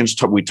questions.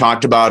 We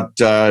talked about,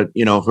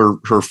 you know,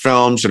 her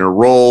films and her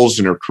roles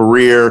and her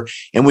career.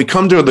 And we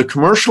come to the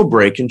commercial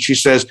break, and she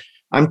says,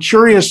 I'm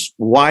curious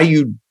why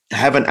you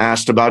haven't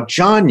asked about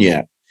John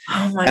yet.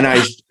 Oh my and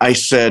God. I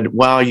said,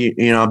 well, you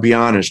know, I'll be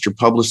honest, your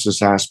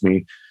publicist asked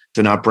me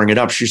to not bring it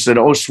up. She said,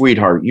 oh,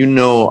 sweetheart, you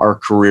know our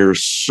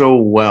careers so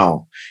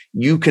well.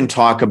 You can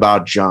talk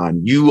about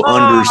John. You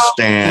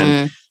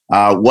understand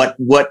what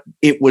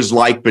it was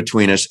like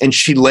between us. And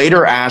she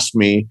later asked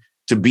me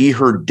to be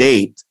her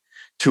date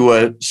to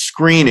a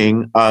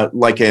screening,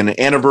 like an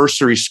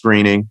anniversary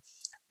screening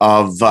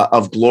of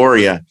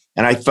Gloria.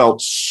 And I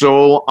felt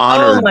so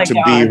honored to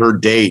be her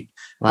date.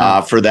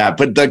 Wow. For that.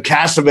 But the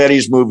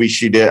Cassavetes movie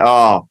she did,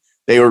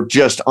 they were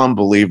just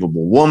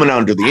unbelievable. Woman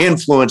Under the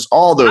Influence,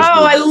 all those movies.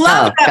 I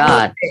love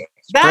that movie.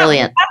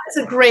 Brilliant. That is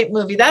a great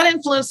movie. That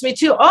influenced me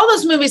too. All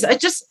those movies,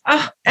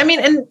 I mean,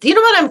 and you know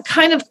what? I'm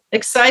kind of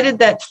excited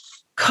that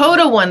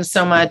Coda won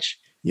so much.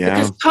 Yeah.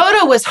 Because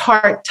Coda was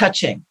heart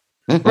touching,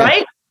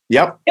 right?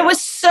 Yep. It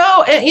was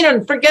so, you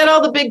know, forget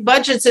all the big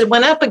budgets it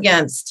went up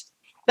against.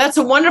 That's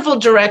a wonderful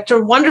director,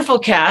 wonderful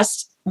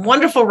cast,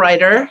 wonderful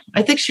writer.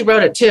 I think she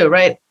wrote it too,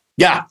 right?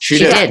 Yeah, she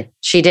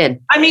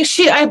did. I mean,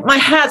 my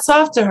hat's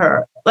off to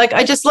her. Like,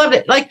 I just loved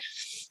it. Like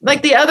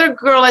the other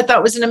girl I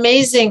thought was an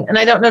amazing, and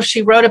I don't know if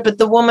she wrote it, but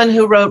the woman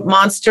who wrote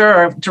Monster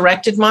or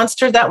directed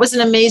Monster, that was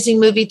an amazing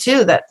movie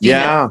too. That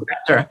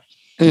director.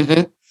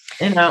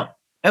 You know,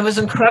 it was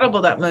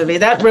incredible, that movie.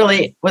 That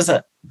really was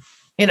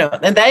you know,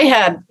 and they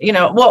had, you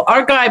know, well,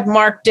 our guy,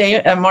 Mark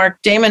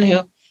Damon,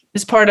 who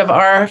is part of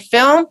our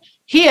film,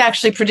 he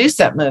actually produced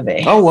that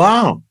movie. Oh,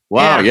 wow.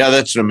 Wow. Yeah. Yeah,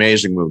 that's an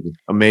amazing movie.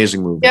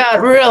 Amazing movie. Yeah, it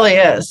really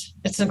is.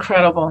 It's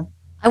incredible.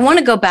 I want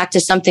to go back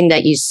to something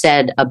that you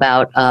said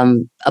about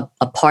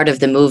a part of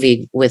the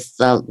movie with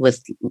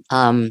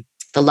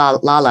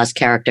Lala's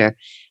character,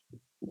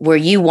 where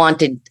you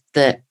wanted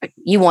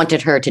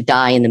her to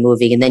die in the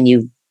movie, and then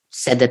you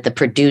said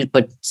that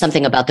but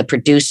something about the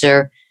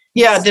producer.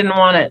 Yeah, didn't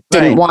want it.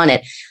 Didn't want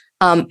it.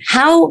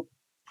 How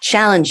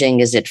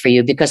challenging is it for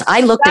you? Because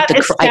I looked at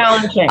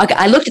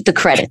I looked at the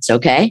credits,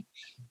 okay,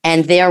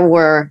 and there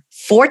were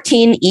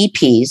 14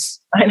 EPs.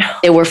 I know.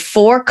 There were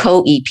 4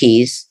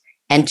 co-EPs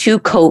and 2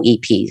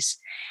 co-EPs.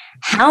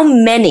 How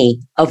many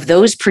of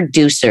those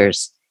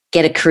producers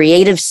get a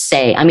creative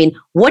say? I mean,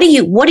 what are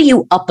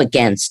you up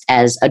against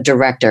as a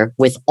director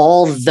with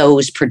all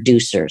those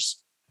producers?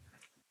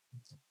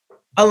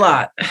 A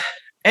lot.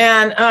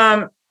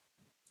 And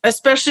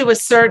especially with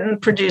certain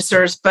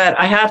producers, but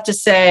I have to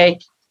say,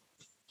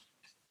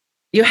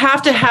 you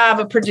have to have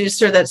a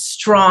producer that's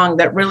strong,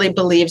 that really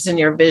believes in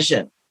your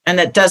vision and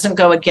that doesn't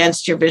go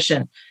against your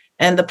vision.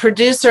 And the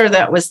producer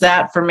that was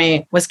that for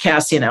me was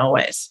Cassian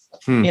Elwes.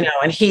 You know,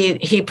 and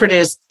he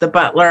produced The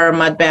Butler,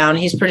 Mudbound.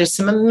 He's produced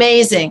some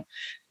amazing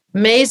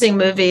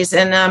movies.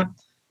 And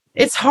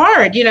it's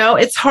hard, you know,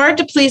 it's hard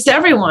to please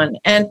everyone.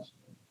 And,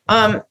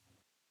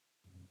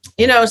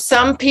 you know,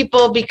 some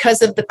people,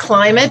 because of the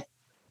climate,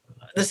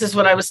 this is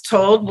what I was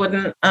told,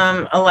 wouldn't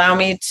allow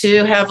me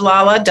to have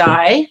Lala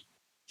die.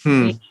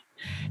 And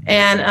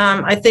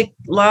I think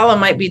Lala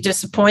might be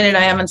disappointed.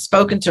 I haven't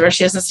spoken to her.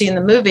 She hasn't seen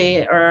the movie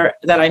or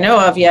that I know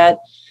of yet.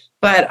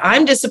 But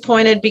I'm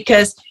disappointed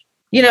because,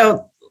 you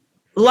know,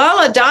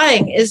 Lala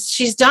dying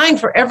she's dying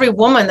for every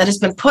woman that has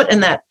been put in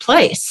that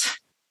place.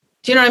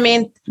 Do you know what I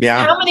mean?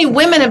 Yeah. How many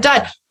women have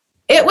died?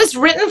 It was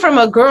written from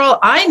a girl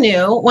I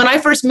knew when I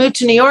first moved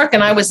to New York,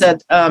 and I was a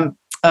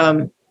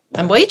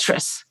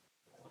waitress,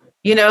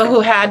 you know,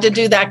 who had to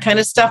do that kind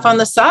of stuff on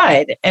the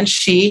side, and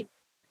she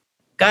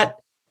got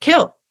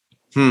killed.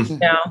 You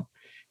know,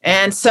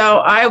 and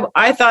so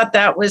I thought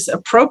that was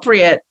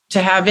appropriate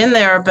to have in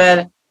there,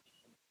 but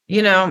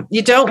you know,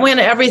 you don't win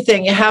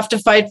everything. You have to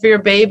fight for your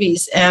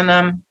babies.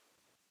 And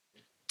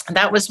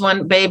that was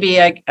one baby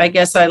I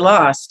guess I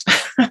lost.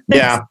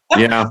 Yeah.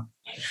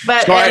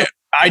 But so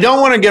I don't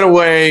want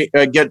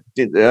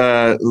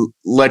to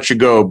let you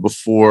go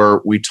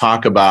before we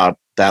talk about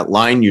that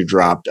line you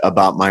dropped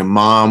about my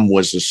mom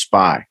was a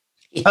spy.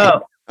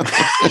 Oh.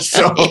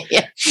 so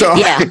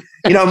Yeah.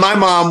 You know, my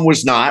mom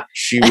was not.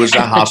 She was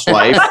a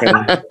housewife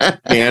and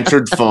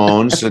answered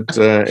phones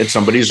at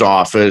somebody's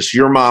office.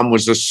 Your mom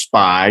was a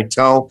spy.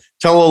 Tell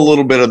a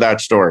little bit of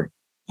that story.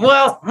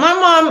 Well, my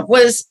mom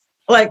was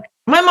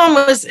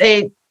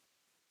a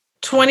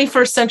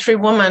 21st century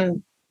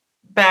woman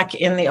back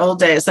in the old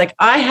days. Like,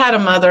 I had a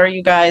mother,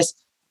 you guys.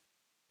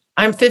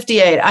 I'm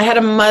 58. I had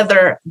a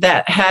mother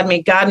that had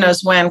me God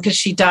knows when, because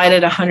she died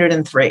at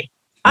 103.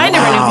 I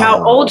never knew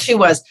how old she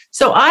was.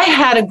 So I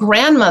had a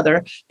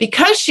grandmother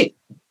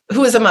who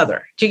was a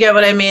mother. Do you get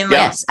what I mean? Like,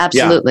 Yes,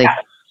 absolutely. Yeah.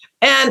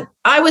 And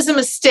I was a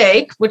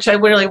mistake, which I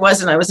really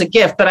wasn't. I was a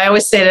gift. But I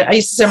used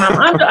to say, Mom,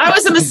 I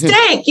was a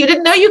mistake. You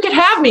didn't know you could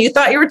have me. You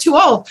thought you were too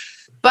old.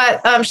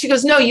 But she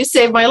goes, no, you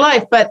saved my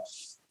life. But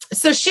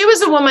so she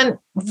was a woman,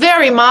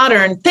 very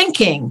modern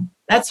thinking.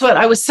 That's what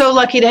I was so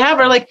lucky to have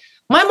her. Like,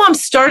 my mom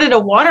started a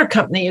water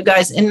company, you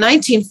guys, in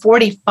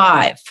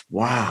 1945.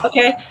 Wow.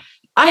 Okay.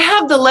 I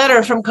have the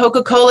letter from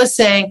Coca-Cola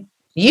saying,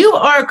 you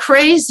are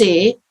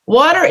crazy.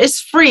 Water is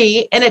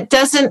free and it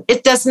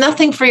does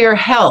nothing for your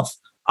health.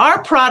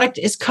 Our product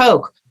is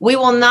Coke. We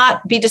will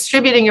not be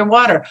distributing your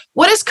water.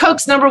 What is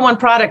Coke's number one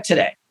product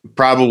today?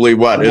 Probably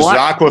what? Is it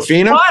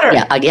Aquafina? Water.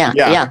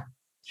 Yeah.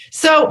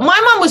 So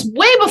my mom was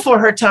way before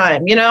her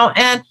time, you know,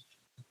 and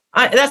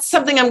that's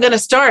something I'm going to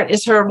start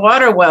is her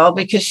water well,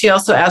 because she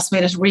also asked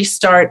me to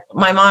restart.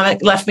 My mom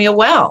left me a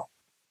well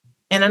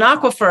in an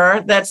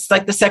aquifer that's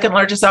like the second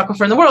largest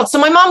aquifer in the world. So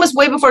my mom was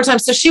way before her time.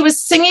 So she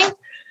was singing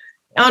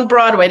on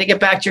Broadway, to get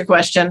back to your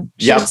question.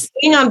 She was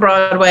singing on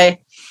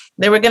Broadway.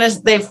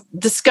 They've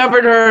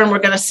discovered her and we're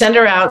going to send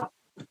her out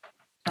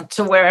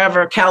to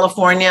wherever,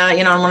 California,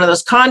 you know, on one of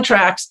those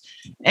contracts.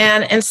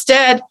 And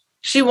instead,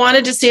 she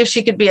wanted to see if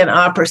she could be an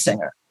opera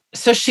singer.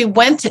 So she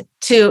went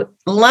to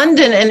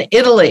London and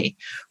Italy.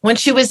 When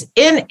she was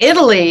in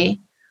Italy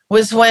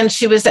was when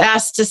she was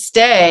asked to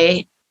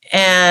stay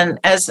and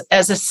as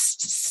a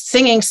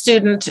singing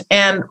student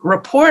and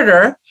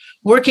reporter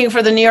working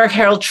for the New York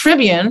Herald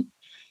Tribune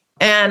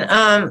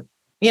and,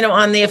 you know,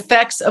 on the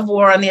effects of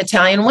war on the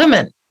Italian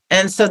women.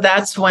 And so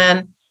that's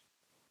when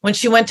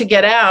she went to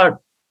get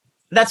out,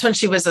 that's when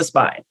she was a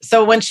spy.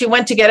 So when she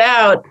went to get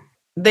out,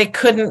 they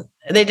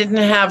didn't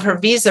have her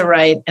visa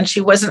right. And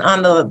she wasn't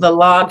on the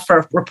log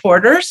for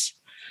reporters.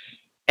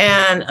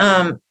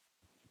 And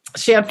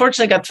she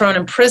unfortunately got thrown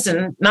in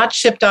prison, not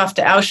shipped off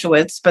to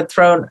Auschwitz, but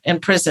thrown in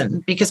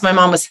prison because my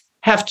mom was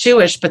half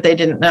Jewish, but they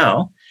didn't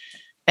know.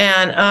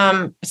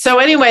 And so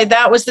anyway,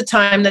 that was the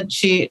time that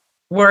she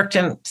worked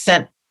and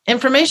sent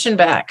information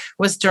back,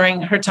 was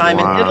during her time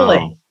in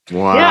Italy.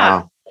 Wow.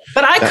 Yeah.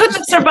 But I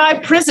couldn't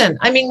survive prison.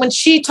 I mean, when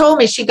she told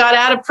me she got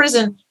out of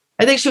prison,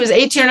 I think she was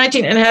 18 or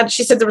 19 and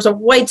she said there was a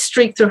white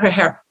streak through her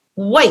hair.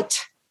 White.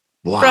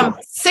 Wow. From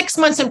 6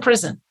 months in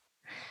prison.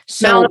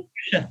 So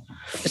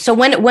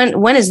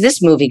when is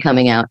this movie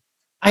coming out?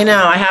 I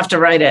know, I have to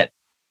write it.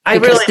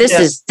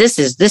 This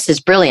is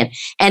brilliant.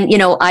 And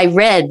I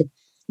read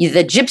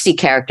the Gypsy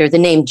character, the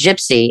name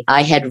Gypsy,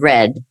 I had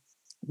read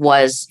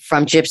was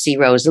from Gypsy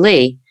Rose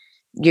Lee.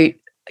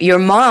 Your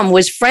mom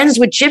was friends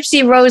with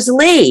Gypsy Rose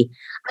Lee.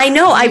 I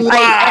know.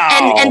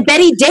 Wow. And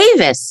Betty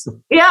Davis.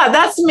 Yeah,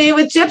 that's me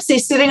with Gypsy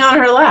sitting on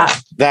her lap.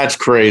 That's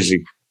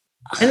crazy.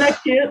 Isn't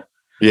that cute?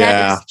 Yeah.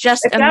 That is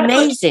just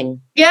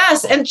amazing.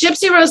 Yes. And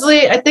Gypsy Rose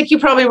Lee, I think you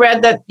probably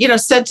read that,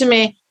 said to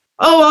me,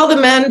 oh, all the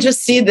men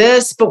just see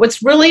this. But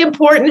what's really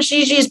important,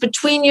 Gigi, is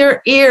between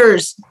your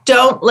ears.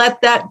 Don't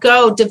let that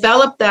go.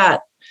 Develop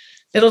that.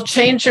 It'll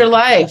change your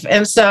life.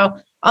 And so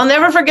I'll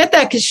never forget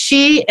that because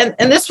she and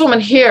this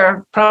woman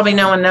here, probably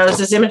no one knows,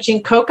 is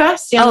Imogene Coca.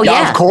 Oh,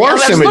 yeah. Of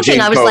course, I was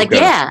looking. I was Coca. like,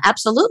 yeah,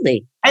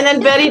 absolutely. And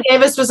then Betty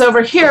Davis was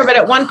over here. But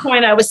at one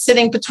point I was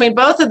sitting between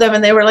both of them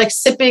and they were like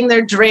sipping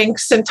their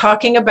drinks and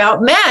talking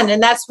about men.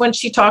 And that's when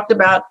she talked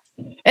about,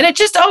 and it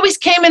just always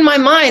came in my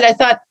mind. I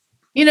thought,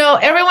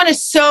 everyone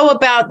is so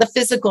about the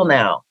physical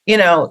now,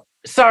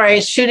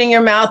 shooting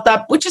your mouth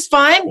up, which is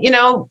fine.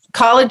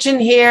 Collagen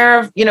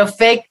here,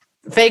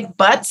 fake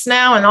butts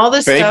now and all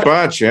this fake stuff.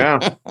 butts, yeah.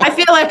 I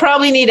feel I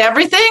probably need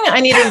everything. I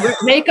need a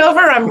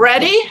makeover. I'm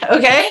ready.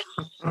 Okay.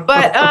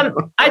 But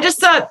I just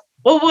thought,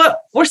 well,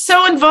 we're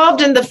so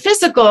involved in the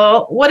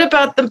physical. What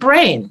about the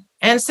brain?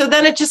 And so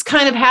then it just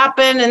kind of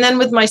happened. And then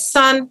with my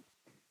son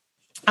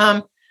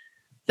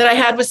that I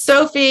had with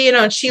Sophie,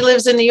 and she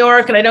lives in New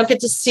York and I don't get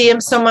to see him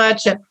so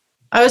much. And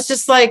I was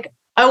just like,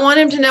 I want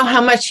him to know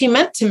how much he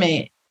meant to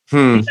me,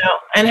 and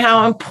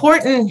how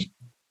important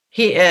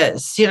he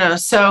is,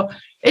 so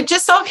it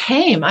just all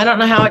came. I don't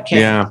know how it came.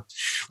 Yeah.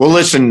 Well,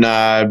 listen,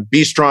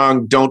 be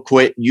strong. Don't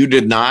quit. You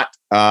did not.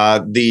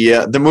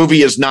 The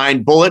movie is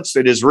 9 Bullets.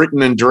 It is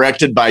written and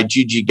directed by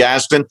Gigi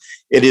Gaston.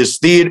 It is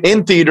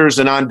in theaters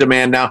and on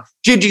demand now.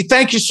 Gigi,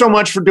 thank you so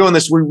much for doing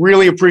this. We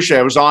really appreciate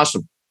it. It was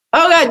awesome.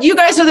 Oh, God, you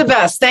guys are the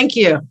best. Thank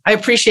you. I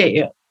appreciate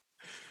you.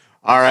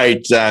 All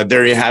right.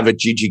 There you have it,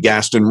 Gigi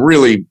Gaston.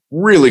 Really,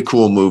 really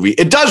cool movie.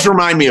 It does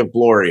remind me of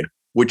Gloria,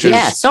 which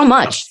is so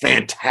much. A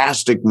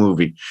fantastic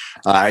movie.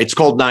 It's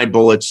called 9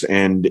 Bullets,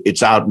 and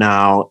it's out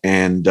now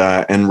and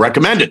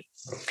recommended.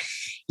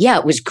 Yeah,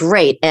 it was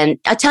great. And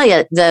I tell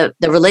you, the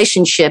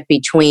relationship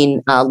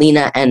between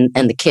Lena and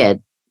the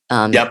kid,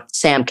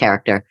 Sam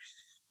character,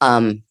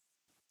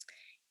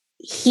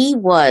 he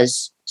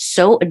was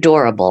so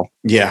adorable.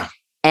 Yeah.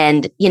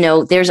 And,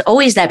 there's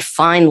always that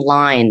fine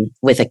line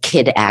with a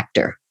kid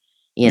actor,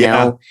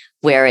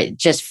 where it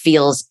just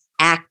feels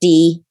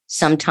acty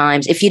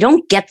sometimes. If you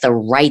don't get the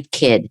right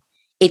kid,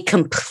 it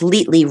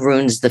completely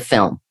ruins the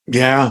film.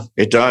 Yeah,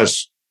 it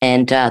does.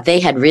 And they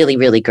had really,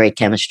 really great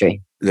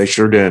chemistry. They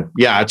sure did.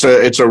 Yeah,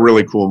 it's a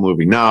really cool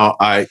movie. Now,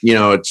 we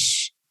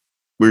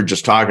were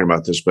just talking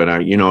about this, but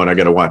what I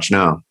got to watch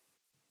now.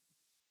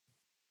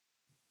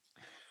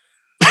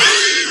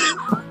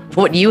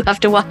 What you have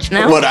to watch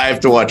now? What I have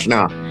to watch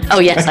now. Oh,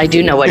 yes, I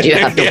do know what you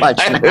have to watch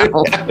now. I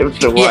have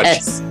to watch.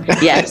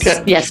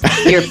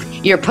 Yes.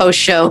 Your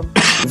post-show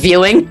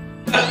viewing.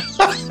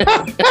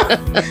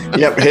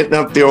 Yep, hitting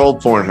up the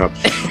old Pornhub.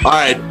 All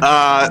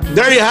right,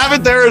 there you have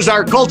it. There is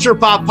our Culture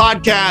Pop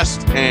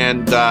podcast,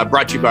 and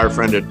brought to you by our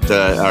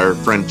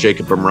friend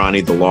Jacob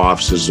Emrani, the law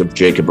offices of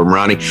Jacob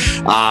Emrani.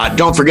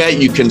 Don't forget,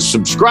 you can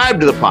subscribe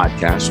to the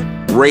podcast,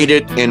 rate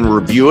it, and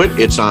review it.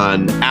 It's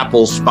on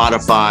Apple,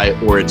 Spotify,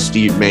 or at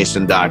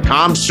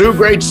stevemason.com. Sue,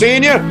 great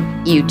seeing you.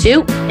 You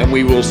too. And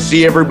we will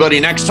see everybody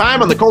next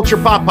time on the Culture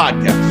Pop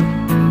podcast.